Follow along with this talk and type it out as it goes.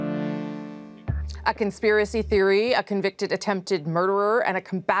A conspiracy theory, a convicted attempted murderer, and a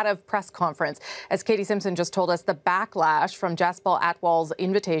combative press conference. As Katie Simpson just told us, the backlash from Jaspal Atwal's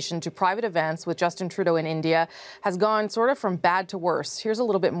invitation to private events with Justin Trudeau in India has gone sort of from bad to worse. Here's a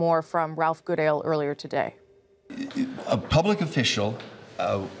little bit more from Ralph Goodale earlier today. A public official,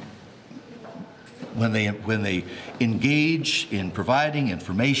 when they engage in providing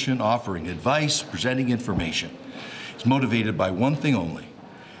information, offering advice, presenting information, is motivated by one thing only,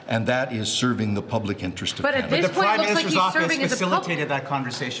 and that is serving the public interest of Canada. But the Prime Minister's office facilitated that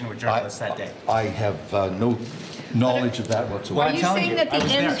conversation with journalists that day. I have no knowledge of that whatsoever. Are you saying that the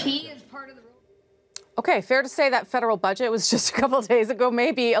MP is part of the role? Okay, fair to say that federal budget was just a couple of days ago,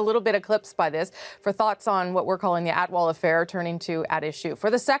 maybe a little bit eclipsed by this. For thoughts on what we're calling the Atwal affair, turning to At Issue.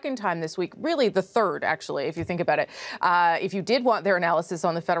 For the second time this week, really the third, actually, if you think about it. If you did want their analysis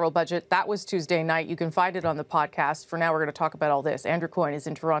on the federal budget, that was Tuesday night. You can find it on the podcast. For now, we're going to talk about all this. Andrew Coyne is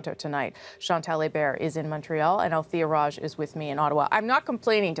in Toronto tonight. Chantal Hébert is in Montreal, and Althea Raj is with me in Ottawa. I'm not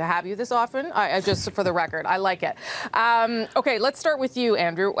complaining to have you this often. I just, for the record, I like it. Okay, let's start with you,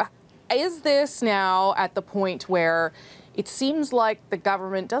 Andrew. Is this now at the point where it seems like the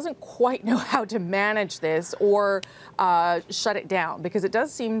government doesn't quite know how to manage this or shut it down? Because it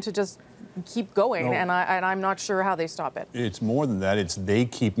does seem to just keep going, and I'm not sure how they stop it. It's more than that. It's they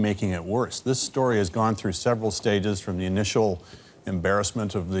keep making it worse. This story has gone through several stages, from the initial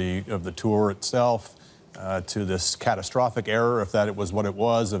embarrassment of the tour itself to this catastrophic error, if that it was what it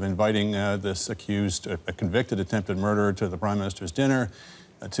was, of inviting this accused, a convicted attempted murderer to the Prime Minister's dinner,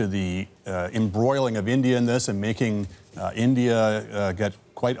 to the embroiling of India in this and making India get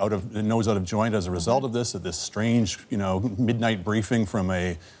quite nose out of joint as a result of this strange, midnight briefing from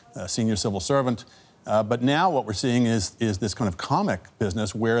a senior civil servant. But now what we're seeing is this kind of comic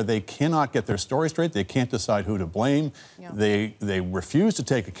business where they cannot get their story straight. They can't decide who to blame. Yeah. They refuse to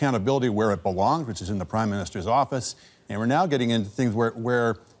take accountability where it belongs, which is in the Prime Minister's office. And we're now getting into things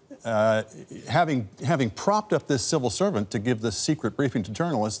where having propped up this civil servant to give this secret briefing to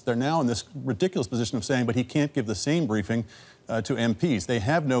journalists, they're now in this ridiculous position of saying, but he can't give the same briefing to MPs. They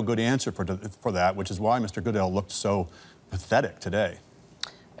have no good answer for that, which is why Mr. Goodale looked so pathetic today.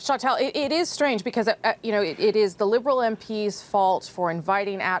 Chantal, it is strange because, it is the Liberal MP's fault for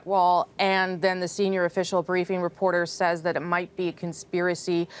inviting Atwal, and then the senior official briefing reporter says that it might be a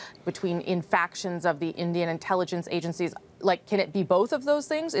conspiracy in factions of the Indian intelligence agencies. Like, can it be both of those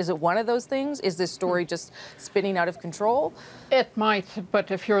things? Is it one of those things? Is this story just spinning out of control? It might,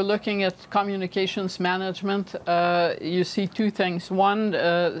 but if you're looking at communications management, you see two things. One,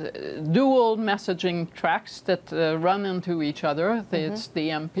 dual messaging tracks that run into each other. It's the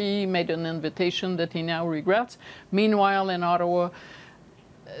MP made an invitation that he now regrets. Meanwhile, in Ottawa,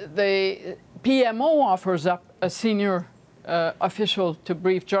 the PMO offers up a senior official to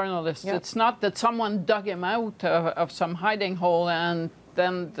brief journalists. Yep. It's not that someone dug him out of some hiding hole and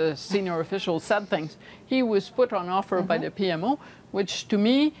then the senior official said things. He was put on offer by the PMO, which to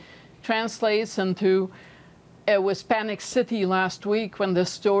me translates into it was Panic City last week when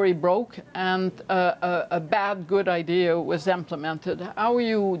this story broke and a bad good idea was implemented. How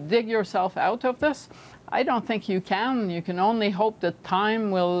you dig yourself out of this? I don't think you can. You can only hope that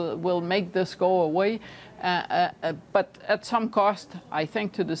time will make this go away. But at some cost, I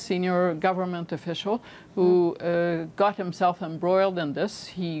think, to the senior government official who got himself embroiled in this.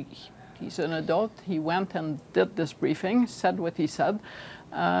 He's an adult. He went and did this briefing, said what he said,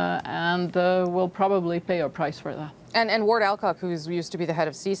 and will probably pay a price for that. And Ward Alcock, who used to be the head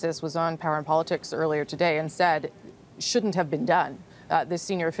of CSIS, was on Power and Politics earlier today and said shouldn't have been done. This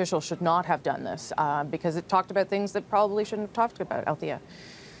senior official should not have done this because it talked about things that probably shouldn't have talked about. Althea.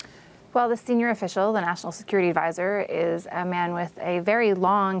 Well, the senior official, the National Security Advisor, is a man with a very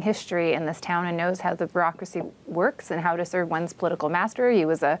long history in this town and knows how the bureaucracy works and how to serve one's political master. He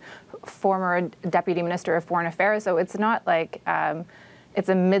was a former Deputy Minister of Foreign Affairs, so it's not like it's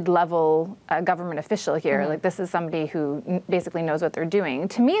a mid-level government official here. Like, this is somebody who basically knows what they're doing.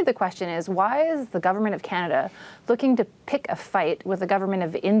 To me, the question is, why is the government of Canada looking to pick a fight with the government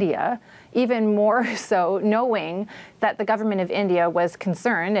of India, even more so knowing that the government of India was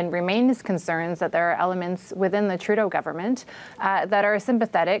concerned and remains concerned that there are elements within the Trudeau government that are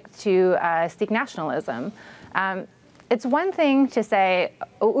sympathetic to Sikh nationalism? It's one thing to say,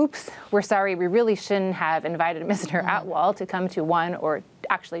 oh, oops, we're sorry, we really shouldn't have invited Mr. Atwal to come to one or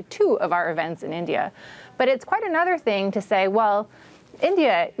actually two of our events in India. But it's quite another thing to say, well,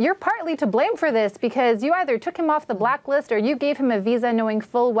 India, you're partly to blame for this because you either took him off the blacklist or you gave him a visa knowing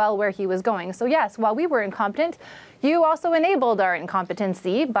full well where he was going. So yes, while we were incompetent, you also enabled our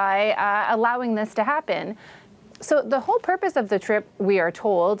incompetency by allowing this to happen. So the whole purpose of the trip, we are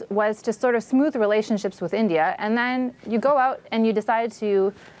told, was to sort of smooth relationships with India, and then you go out and you decide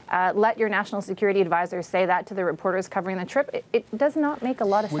to let your national security advisor say that to the reporters covering the trip. It does not make a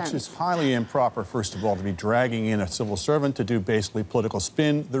lot of sense. Which is highly improper, first of all, to be dragging in a civil servant to do basically political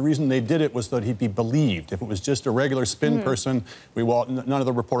spin. The reason they did it was that he'd be believed. If it was just a regular spin person, none of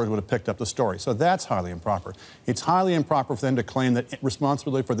the reporters would have picked up the story. So that's highly improper. It's highly improper for them to claim that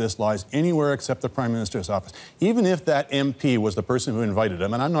responsibility for this lies anywhere except the Prime Minister's office. Even if that MP was the person who invited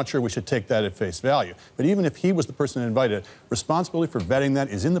him, and I'm not sure we should take that at face value, but even if he was the person who invited, responsibility for vetting that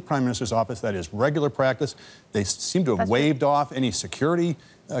is in the Prime Minister's office. That is regular practice. They seem to have waved off any security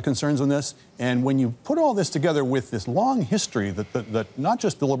concerns on this. And when you put all this together with this long history that not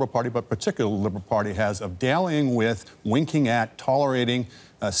just the Liberal Party, but particularly the Liberal Party has of dallying with, winking at, tolerating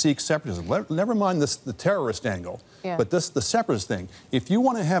Sikh separatism, never mind the terrorist angle, but the separatist thing. If you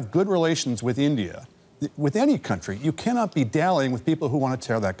want to have good relations with India, with any country, you cannot be dallying with people who want to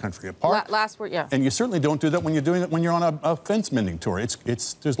tear that country apart. Last word, yeah. And you certainly don't do that when you're doing it when you're on a fence mending tour.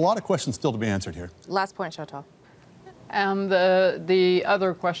 There's a lot of questions still to be answered here. Last point, Chantal. And the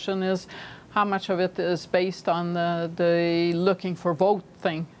other question is, how much of it is based on the looking for vote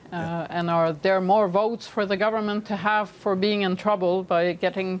thing? And are there more votes for the government to have for being in trouble by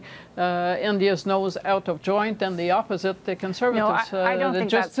getting India's nose out of joint than the opposite, the Conservatives? No, I don't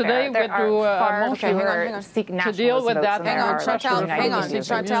think just that's today fair. we do a motion to deal with that. Hang on,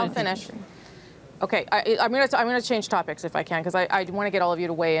 Chantal, finish. Okay, I'm going to change topics if I can, because I want to get all of you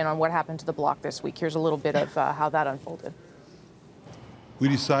to weigh in on what happened to the Bloc this week. Here's a little bit of how that unfolded. We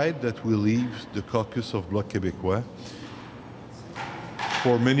decide that we leave the caucus of Bloc Québécois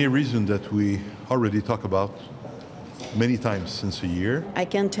for many reasons that we already talked about many times since a year. I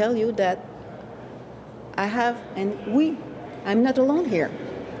can tell you that I'm not alone here.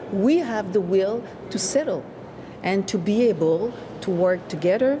 We have the will to settle and to be able to work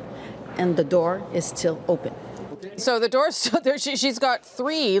together, and the door is still open. So the door's still there. She's got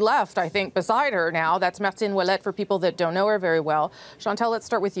 3 left, I think, beside her now. That's Martine Ouellette for people that don't know her very well. Chantal, let's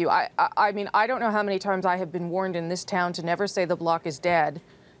start with you. I mean, I don't know how many times I have been warned in this town to never say the Bloc is dead,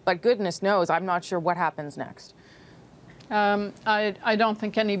 but goodness knows, I'm not sure what happens next. I don't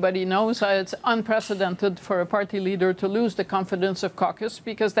think anybody knows. It's unprecedented for a party leader to lose the confidence of caucus,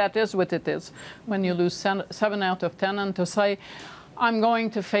 because that is what it is when you lose 7 out of 10, and to say, I'm going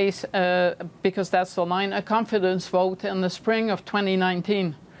to face, because that's the line, a confidence vote in the spring of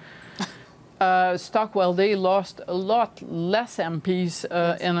 2019. Stockwell Day lost a lot less MPs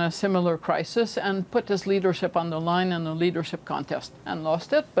in a similar crisis and put his leadership on the line in a leadership contest and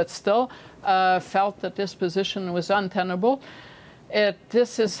lost it, but still felt that this position was untenable.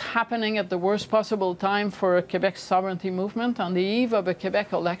 This is happening at the worst possible time for a Quebec sovereignty movement on the eve of a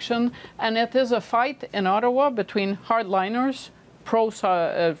Quebec election, and it is a fight in Ottawa between hardliners,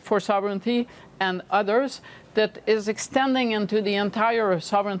 for sovereignty, and others that is extending into the entire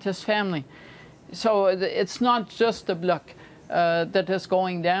sovereigntist family. So it's not just the Bloc that is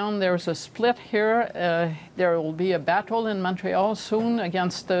going down. There's a split here. There will be a battle in Montreal soon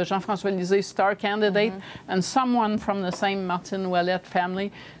against Jean-François Lisé's star candidate and someone from the same Martine Ouellette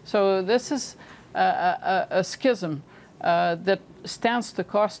family. So this is a schism that stands to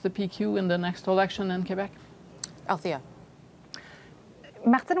cost the PQ in the next election in Quebec. Althea.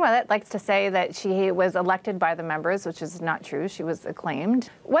 Martine Ouellette likes to say that she was elected by the members, which is not true. She was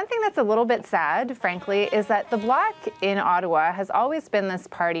acclaimed. One thing that's a little bit sad, frankly, is that the Bloc in Ottawa has always been this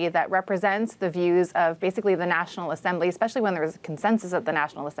party that represents the views of basically the National Assembly, especially when there was a consensus at the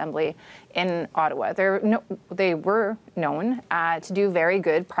National Assembly in Ottawa. They were known to do very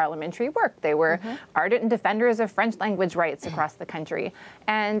good parliamentary work. They were ardent defenders of French language rights across the country.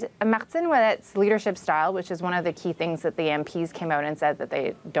 And Martine Ouellette's leadership style, which is one of the key things that the MPs came out and said that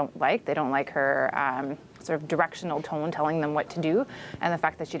they don't like. They don't like her sort of directional tone telling them what to do, and the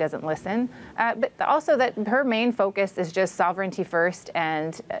fact that she doesn't listen. But also that her main focus is just sovereignty first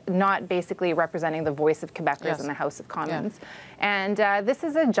and not basically representing the voice of Quebecers in the House of Commons. And this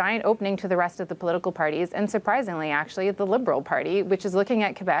is a giant opening to the rest of the political parties, and surprisingly, actually, the Liberal Party, which is looking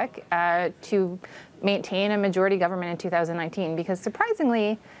at Quebec to maintain a majority government in 2019, because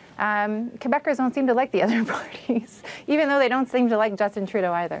surprisingly, Quebecers don't seem to like the other parties, even though they don't seem to like Justin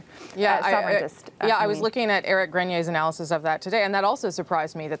Trudeau either. I was looking at Eric Grenier's analysis of that today, and that also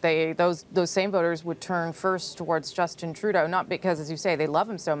surprised me that those same voters would turn first towards Justin Trudeau, not because, as you say, they love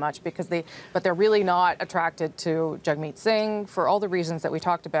him so much, but they're really not attracted to Jagmeet Singh for all the reasons that we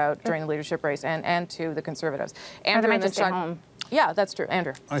talked about during the leadership race, and to the Conservatives. Andrew, they might just stay home. Yeah, that's true.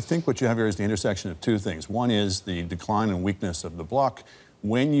 Andrew. I think what you have here is the intersection of 2 things. One is the decline and weakness of the Bloc,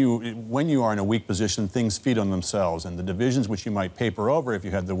 when you are in a weak position, things feed on themselves, and the divisions which you might paper over if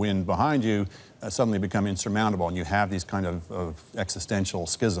you had the wind behind you suddenly become insurmountable, and you have these kind of existential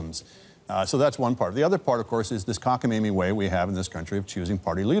schisms. So that's one part. The other part, of course, is this cockamamie way we have in this country of choosing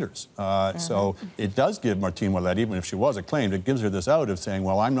party leaders. So it does give Martine Ouellette, even if she was acclaimed, it gives her this out of saying,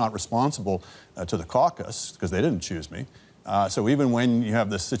 well, I'm not responsible to the caucus because they didn't choose me. So even when you have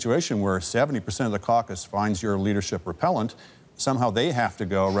this situation where 70% of the caucus finds your leadership repellent, somehow they have to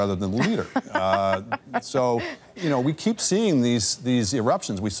go rather than the leader. So, you know, we keep seeing these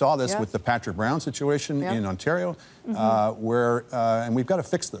eruptions. We saw this with the Patrick Brown situation in Ontario, and we've got to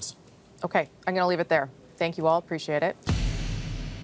fix this. Okay, I'm going to leave it there. Thank you all. Appreciate it.